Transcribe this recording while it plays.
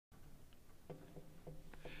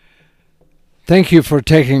Thank you for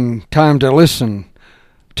taking time to listen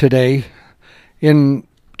today. In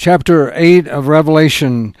chapter 8 of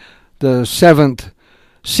Revelation, the seventh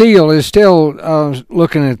seal is still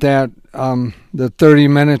looking at that, the 30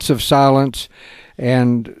 minutes of silence,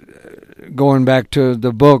 and going back to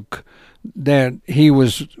the book that he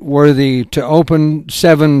was worthy to open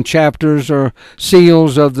 7 chapters or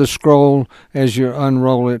seals of the scroll as you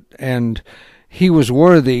unroll it, and he was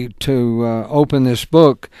worthy to open this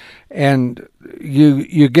book. And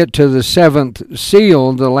you get to the 7th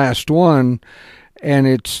seal, the last one, and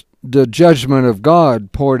it's the judgment of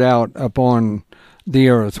God poured out upon the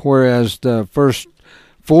earth, whereas the first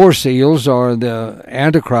 4 seals are the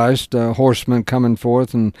Antichrist, the horseman coming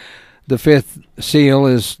forth, and the 5th seal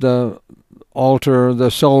is the altar,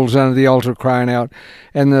 the souls under the altar crying out,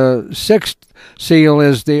 and the 6th seal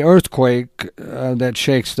is the earthquake that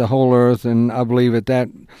shakes the whole earth, and I believe at that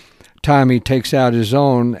time he takes out his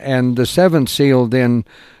own. And the 7th seal then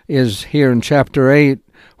is here in chapter 8,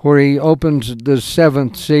 where he opens the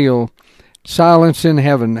 7th seal, silence in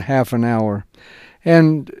heaven, half an hour.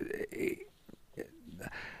 And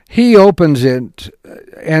he opens it,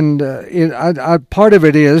 and part of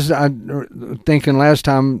it is, thinking last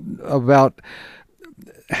time about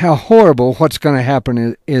how horrible what's going to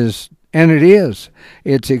happen is, and it is.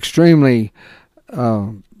 It's extremely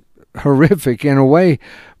horrific in a way,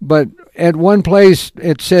 but at one place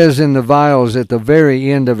it says in the vials at the very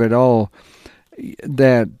end of it all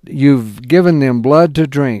that you've given them blood to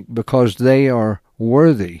drink because they are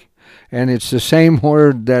worthy. And it's the same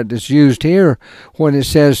word that is used here when it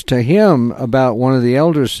says to him about one of the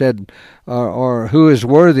elders said, or who is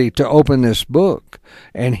worthy to open this book,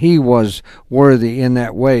 and he was worthy in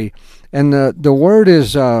that way. And the word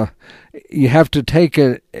is, you have to take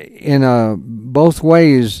it in both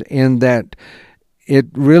ways, in that it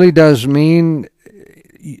really does mean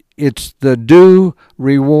it's the due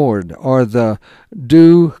reward or the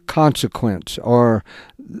due consequence or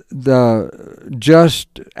the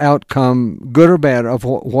just outcome, good or bad, of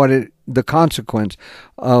the consequence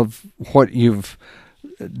of what you've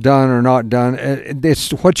done or not done.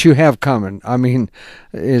 It's what you have coming. I mean,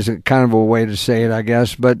 is kind of a way to say it, I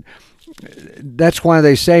guess, but that's why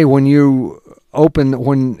they say when he opens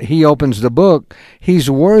the book,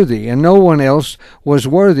 he's worthy, and no one else was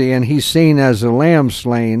worthy, and he's seen as a lamb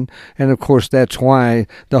slain. And of course that's why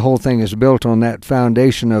the whole thing is built on that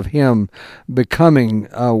foundation of him becoming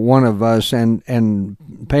one of us and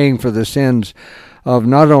paying for the sins of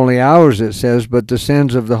not only ours, it says, but the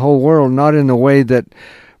sins of the whole world, not in the way that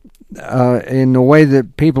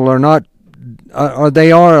people are not, or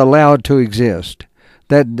they are allowed to exist.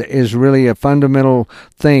 That is really a fundamental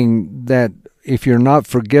thing, that if you're not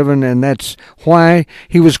forgiven, and that's why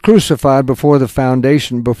he was crucified before the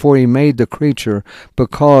foundation, before he made the creature,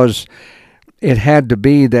 because it had to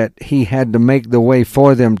be that he had to make the way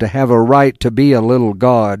for them to have a right to be a little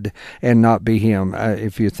God and not be him,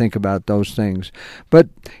 if you think about those things. But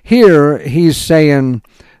here he's saying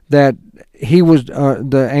that he was,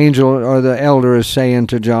 the angel or the elder is saying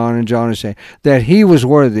to John, and John is saying that he was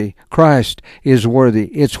worthy. Christ is worthy.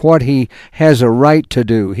 It's what he has a right to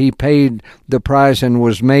do. He paid the price and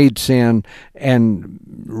was made sin and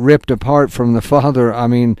ripped apart from the Father. I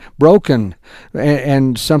mean, broken,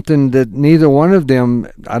 and something that neither one of them,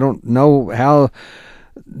 I don't know how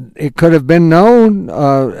it could have been known,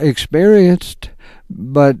 experienced,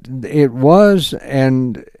 but it was,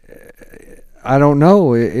 and I don't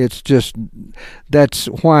know. It's just, that's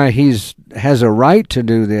why has a right to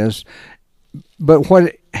do this. But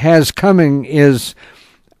what has coming is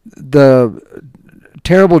the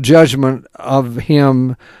terrible judgment of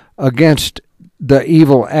him against the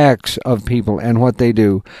evil acts of people and what they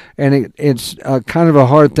do. And it's kind of a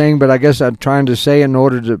hard thing, but I guess I'm trying to say, in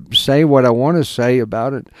order to say what I want to say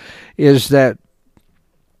about it, is that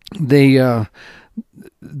the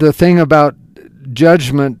thing about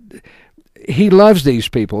judgment, he loves these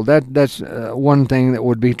people. That's one thing that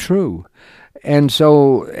would be true. And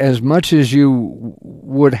so as much as you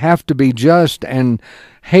would have to be just and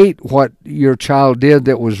hate what your child did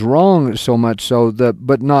that was wrong, so much so,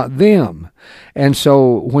 but not them. And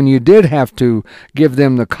so when you did have to give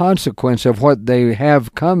them the consequence of what they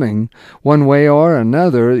have coming, one way or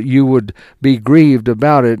another, you would be grieved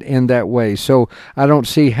about it in that way. So I don't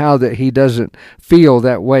see how that he doesn't feel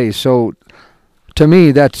that way. So to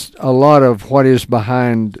me, that's a lot of what is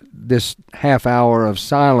behind this half hour of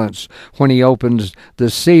silence when he opens the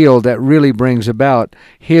seal that really brings about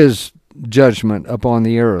his judgment upon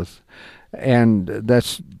the earth. And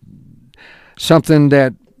that's something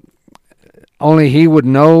that only he would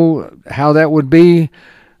know how that would be,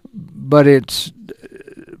 but it's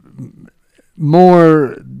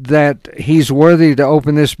more that he's worthy to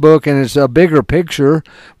open this book, and it's a bigger picture,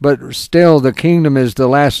 but still the kingdom is the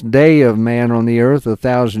last day of man on the earth,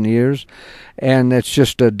 1,000 years, and that's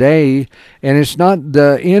just a day, and it's not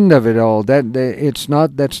the end of it all. That's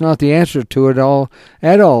not the answer to it all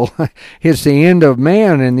at all. It's the end of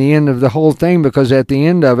man and the end of the whole thing, because at the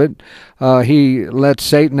end of it, he lets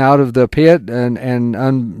Satan out of the pit and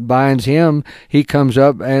unbinds him. He comes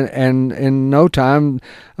up, and in no time,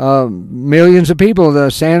 millions of people,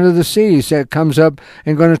 the sand of the sea, comes up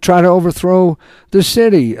and going to try to overthrow the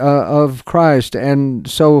city of Christ. And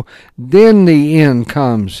so then the end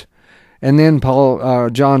comes. And then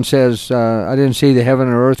John says, I didn't see the heaven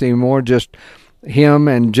or earth anymore, just him,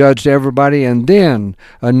 and judged everybody, and then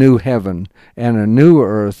a new heaven and a new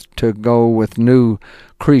earth to go with new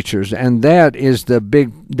creatures. And that is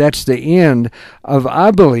that's the end of,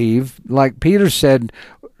 I believe, like Peter said,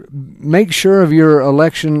 make sure of your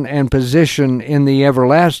election and position in the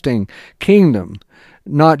everlasting kingdom.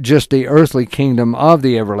 Not just the earthly kingdom of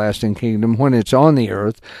the everlasting kingdom when it's on the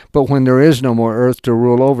earth, but when there is no more earth to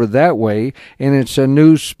rule over that way, and it's a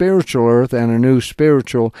new spiritual earth and a new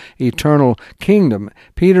spiritual eternal kingdom.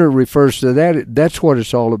 Peter refers to that. That's what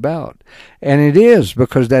it's all about. And it is,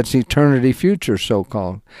 because that's eternity future,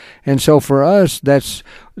 so-called. And so for us, that's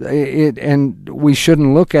it, and we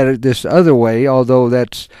shouldn't look at it this other way, although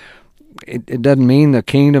that's it doesn't mean the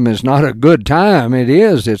kingdom is not a good time. It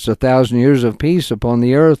is. It's 1,000 years of peace upon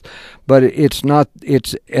the earth, but it's not.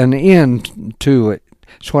 It's an end to it.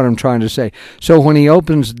 That's what I'm trying to say. So when he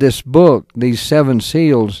opens this book, these 7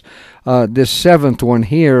 seals, this 7th one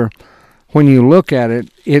here, when you look at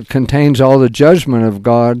it, it contains all the judgment of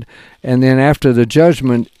God, and then after the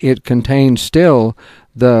judgment, it contains still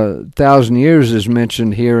the 1,000 years is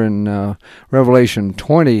mentioned here in Revelation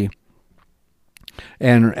 20.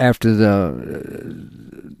 And after the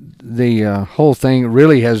whole thing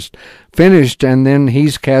really has finished, and then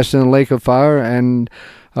he's cast in the lake of fire, and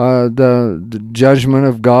the judgment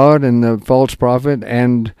of God and the false prophet,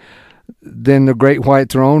 and then the great white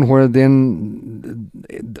throne, where then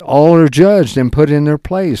all are judged and put in their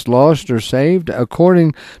place, lost or saved,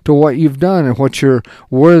 according to what you've done and what you're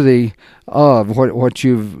worthy of, what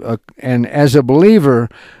you've, and as a believer,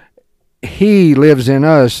 he lives in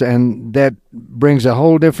us, and that brings a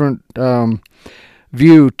whole different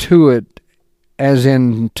view to it, as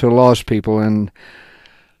in to lost people. And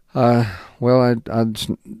I'm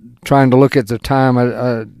trying to look at the time,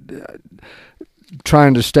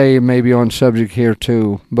 trying to stay maybe on subject here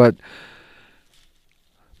too. But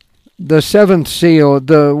the 7th seal,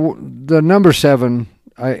 the number 7.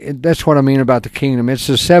 That's what I mean about the kingdom. It's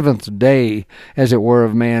the 7th day, as it were,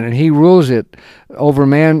 of man, and he rules it over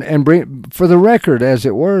man. And for the record, as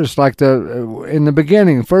it were, it's like in the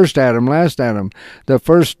beginning, first Adam, last Adam, the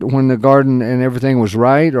first when the garden and everything was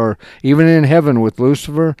right, or even in heaven with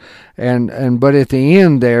Lucifer, but at the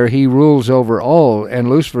end there, he rules over all, and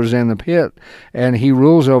Lucifer's in the pit, and he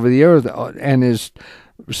rules over the earth and is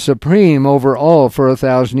supreme over all for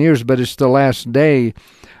 1,000 years. But it's the last day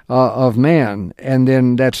of man, and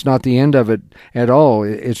then that's not the end of it at all.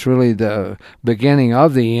 It's really the beginning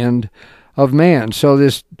of the end of man. So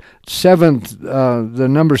this 7th, the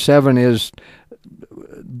number 7 is,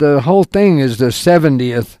 the whole thing is the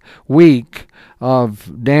 70th week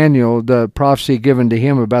of Daniel, the prophecy given to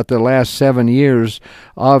him about the last 7 years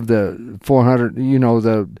of the 400,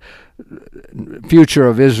 the future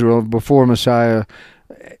of Israel before Messiah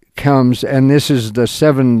comes, and this is the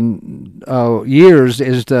 7 years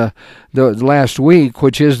is the last week,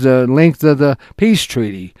 which is the length of the peace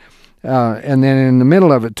treaty, and then in the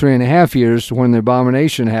middle of it, 3.5 years when the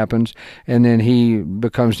abomination happens, and then he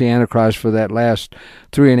becomes the Antichrist for that last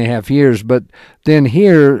 3.5 years. But then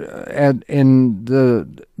here in the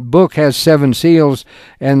book has 7 seals,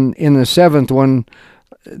 and in the 7th one,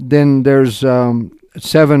 then there's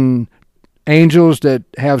 7 angels that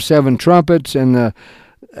have 7 trumpets, and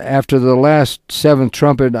after the last 7th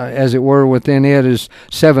trumpet, as it were, within it is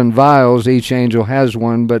 7 vials. Each angel has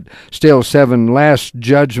one, but still 7 last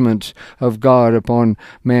judgments of God upon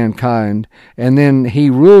mankind. And then he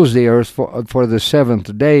rules the earth for the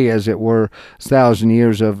 7th day, as it were, 1,000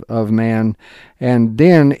 years of man. And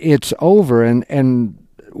then it's over, and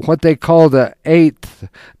what they call the 8th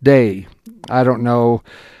day, I don't know,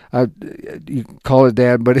 you call it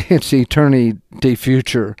that, but it's eternity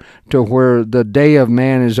future, to where the day of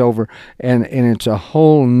man is over, and it's a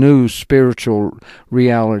whole new spiritual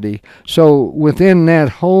reality. So within that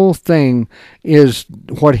whole thing is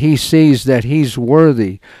what he sees that he's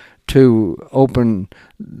worthy to open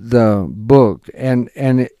the book, and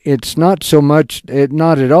it's not so much,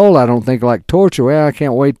 not at all, I don't think, like torture. Well, I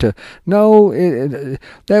can't wait to. No,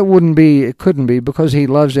 that wouldn't be. It couldn't be, because he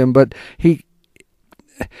loves him. But he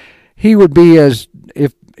would be, as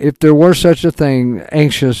if there were such a thing,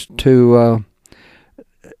 anxious to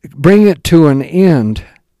bring it to an end.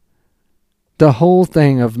 The whole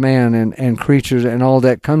thing of man and creatures and all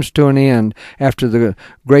that comes to an end after the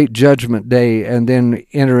great judgment day, and then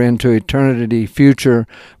enter into eternity future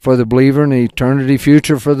for the believer and eternity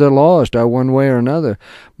future for the lost, one way or another.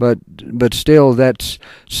 But still, that's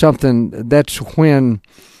something, that's when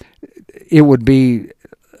it would be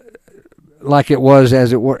like it was,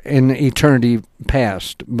 as it were, in eternity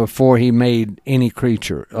past, before he made any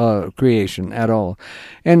creation at all.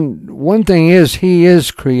 And one thing is, he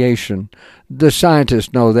is creation. The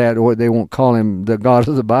scientists know that, or they won't call him the God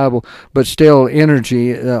of the Bible, but still,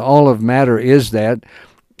 energy, all of matter is that.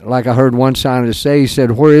 Like I heard one scientist say, he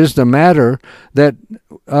said, where is the matter that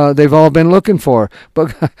they've all been looking for?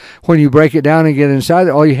 But when you break it down and get inside it,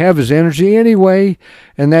 all you have is energy anyway,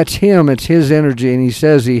 and that's him. It's his energy, and he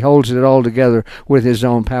says he holds it all together with his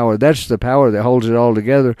own power. That's the power that holds it all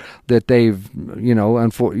together, that they've,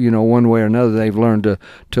 one way or another, they've learned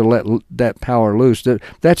to let that power loose.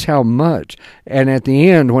 That's how much. And at the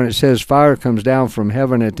end, when it says fire comes down from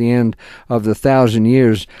heaven at the end of the 1,000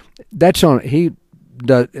 years, that's on, he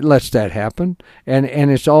lets that happen, and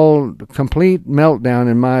it's all complete meltdown,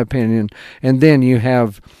 in my opinion. And then you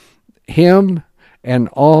have him and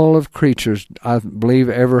all of creatures, I believe,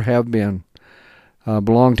 ever have been,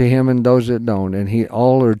 belong to him, and those that don't, and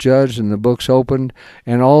all are judged, and the book's opened,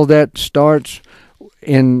 and all that starts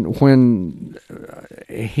when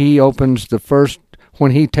he opens the first, when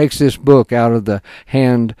he takes this book out of the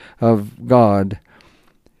hand of God.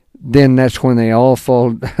 Then that's when they all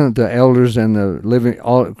fall, the elders and the living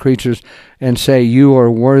all creatures, and say, you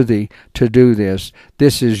are worthy to do this.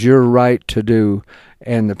 This is your right to do.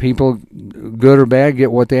 And the people, good or bad,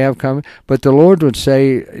 get what they have coming. But the Lord would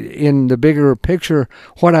say, in the bigger picture,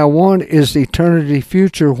 what I want is the eternity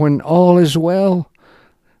future when all is well.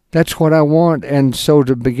 That's what I want. And so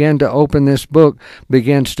to begin to open this book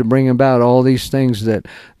begins to bring about all these things that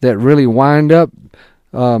really wind up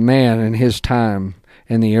man in his time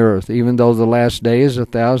in the earth, even though the last day is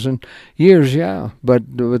 1,000 years, but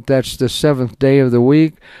that's the seventh day of the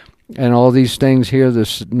week, and all these things here,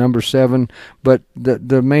 this number 7. But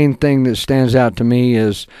the main thing that stands out to me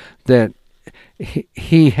is that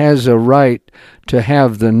he has a right to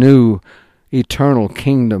have the new eternal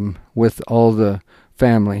kingdom with all the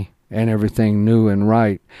family and everything new and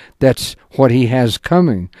right. That's what he has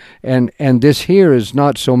coming. And this here is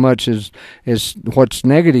not so much as what's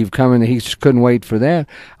negative coming, that he couldn't wait for that.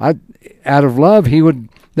 Out of love,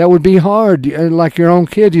 that would be hard. Like your own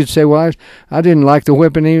kid, you'd say, well, I didn't like the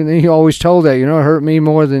whipping. He always told that, it hurt me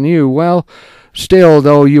more than you. Well, still,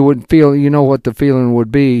 though, you would feel, what the feeling would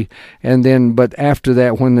be. And then, but after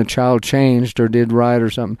that, when the child changed or did right or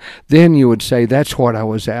something, then you would say, that's what I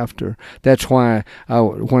was after. That's why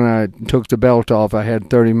when I took the belt off, I had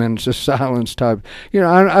 30 minutes of silence type.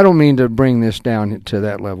 I don't mean to bring this down to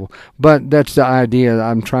that level, but that's the idea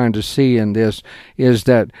I'm trying to see in this, is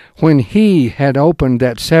that when he had opened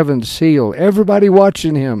that 7th seal, everybody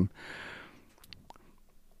watching him,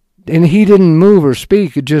 and he didn't move or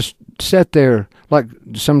speak, it just sat there, like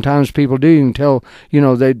sometimes people do. You can tell,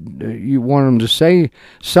 you want them to say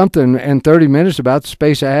something, and 30 minutes, about the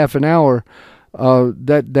space of half an hour,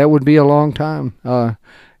 that would be a long time.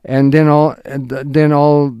 And then all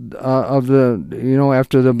of the,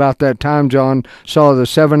 after about that time, John saw the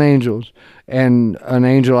 7 angels, and an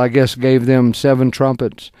angel, I guess, gave them 7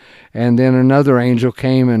 trumpets, and then another angel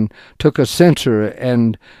came and took a censer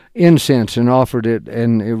and incense and offered it,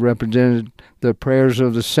 and it represented the prayers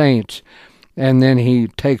of the saints. And then he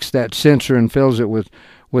takes that censer and fills it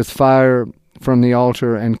with fire from the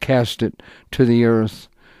altar and cast it to the earth.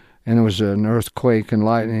 And there was an earthquake and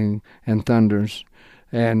lightning and thunders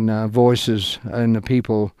and voices, and the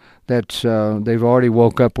people that's they've already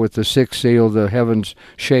woke up with the 6th seal, the heavens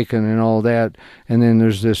shaken and all that. And then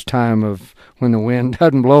there's this time of when the wind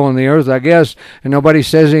doesn't blow on the earth, I guess, and nobody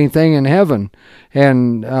says anything in heaven.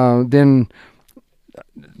 And then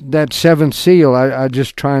that 7th seal, I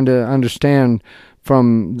just trying to understand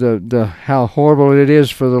from the how horrible it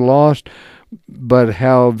is for the lost, but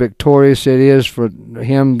how victorious it is for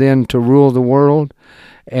him then to rule the world.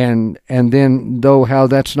 And then, though, how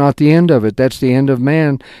that's not the end of it. That's the end of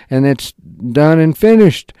man, and it's done and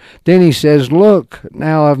finished. Then he says, look,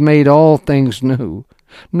 now I've made all things new.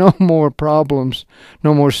 No more problems,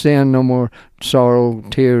 no more sin, no more sorrow,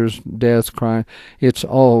 tears, death, crying. It's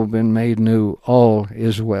all been made new. All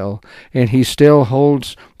is well. And he still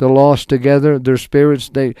holds the lost together. Their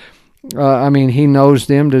spirits, he knows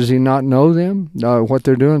them. Does he not know them? What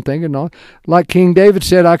they're doing, thinking? No. Like King David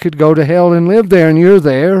said, I could go to hell and live there, and you're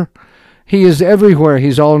there. He is everywhere.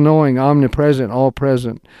 He's all-knowing, omnipresent,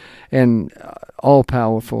 all-present, and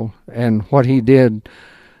all-powerful. And what he did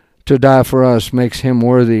to die for us makes him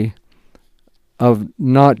worthy of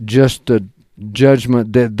not just the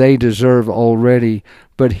judgment that they deserve already,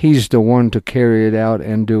 but he's the one to carry it out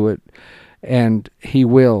and do it. And he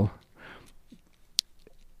will.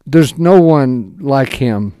 There's no one like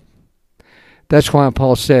him. That's why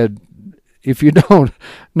Paul said, if you don't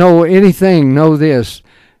know anything, know this.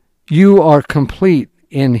 You are complete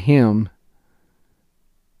in him.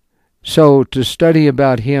 So to study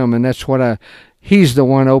about him, and that's what he's the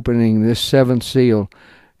one opening this seventh seal.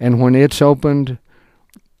 And when it's opened,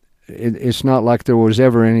 it's not like there was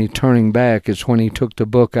ever any turning back. It's when he took the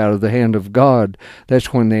book out of the hand of God.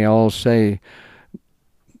 That's when they all say,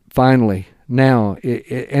 finally, now.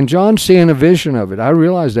 And John's seeing a vision of it. I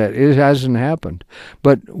realize that. It hasn't happened.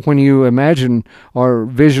 But when you imagine or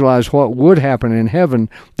visualize what would happen in heaven,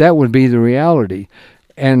 that would be the reality.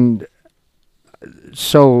 And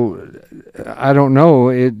so, I don't know.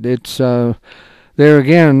 It's there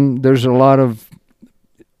again, there's a lot of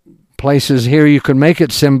places here you could make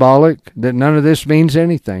it symbolic that none of this means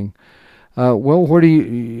anything. Well, where do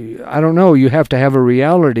you, I don't know. You have to have a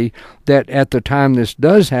reality that at the time this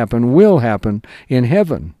does happen, will happen in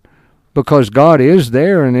heaven. Because God is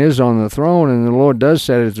there and is on the throne, and the Lord does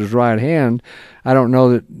sit at his right hand. I don't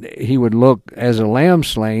know that he would look as a lamb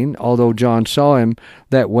slain, although John saw him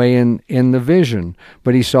that way in the vision.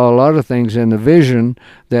 But he saw a lot of things in the vision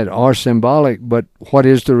that are symbolic, but what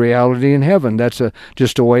is the reality in heaven? That's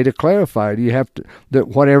just a way to clarify it. You have to, that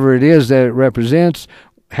whatever it is that it represents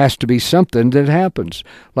has to be something that happens.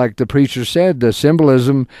 Like the preacher said, the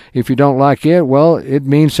symbolism, if you don't like it, well, it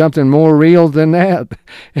means something more real than that.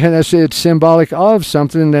 And it's symbolic of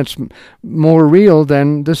something that's more real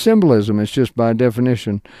than the symbolism. It's just by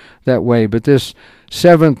definition that way. But this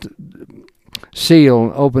seventh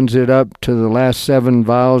seal opens it up to the last seven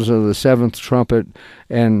vials of the seventh trumpet,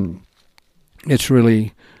 and it's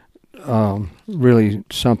really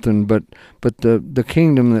something. But the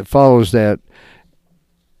kingdom that follows that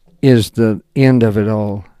is the end of it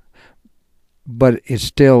all. But it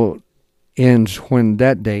still ends when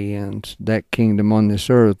that day ends, that kingdom on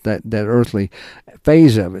this earth, that earthly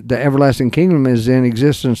phase of it. The everlasting kingdom is in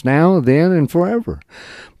existence now, then, and forever.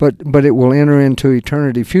 But it will enter into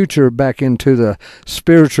eternity future, back into the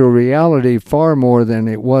spiritual reality far more than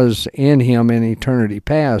it was in him in eternity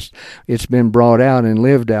past. It's been brought out and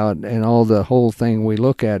lived out, and all the whole thing we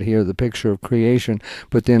look at here, the picture of creation.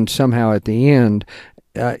 But then somehow at the end,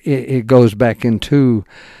 it goes back into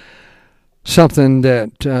something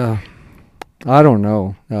that I don't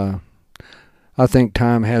know. I think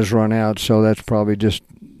time has run out, so that's probably just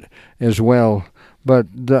as well. But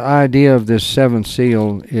the idea of this seventh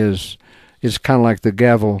seal is kind of like the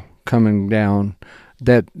gavel coming down.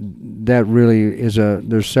 That really is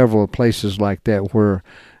there's several places like that where.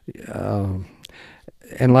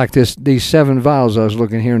 And like these seven vials, I was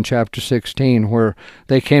looking here in chapter 16, where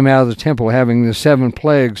they came out of the temple having the seven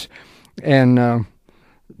plagues, and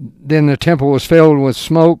then the temple was filled with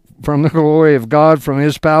smoke from the glory of God, from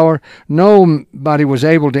his power. Nobody was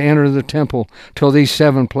able to enter the temple till these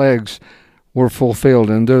seven plagues were fulfilled,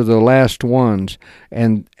 and they're the last ones,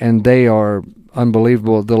 and they are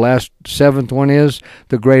unbelievable. The last seventh one is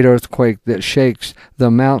the great earthquake that shakes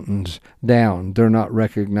the mountains down. They're not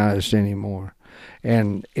recognized anymore.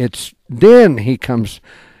 And it's then he comes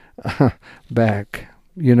back,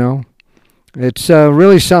 It's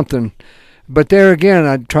really something. But there again,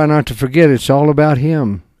 I try not to forget, it's all about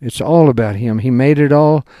him. It's all about him. He made it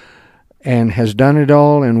all and has done it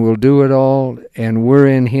all and will do it all. And we're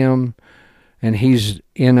in him and he's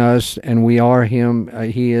in us and we are him.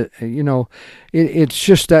 It's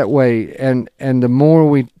just that way. And the more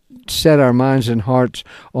we set our minds and hearts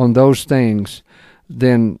on those things,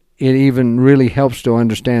 then it even really helps to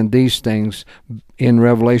understand these things in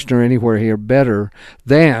Revelation or anywhere here better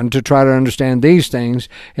than to try to understand these things,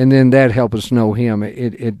 and then that helps us know him.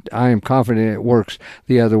 I am confident it works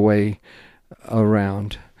the other way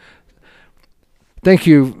around. Thank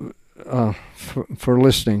you for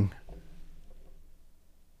listening.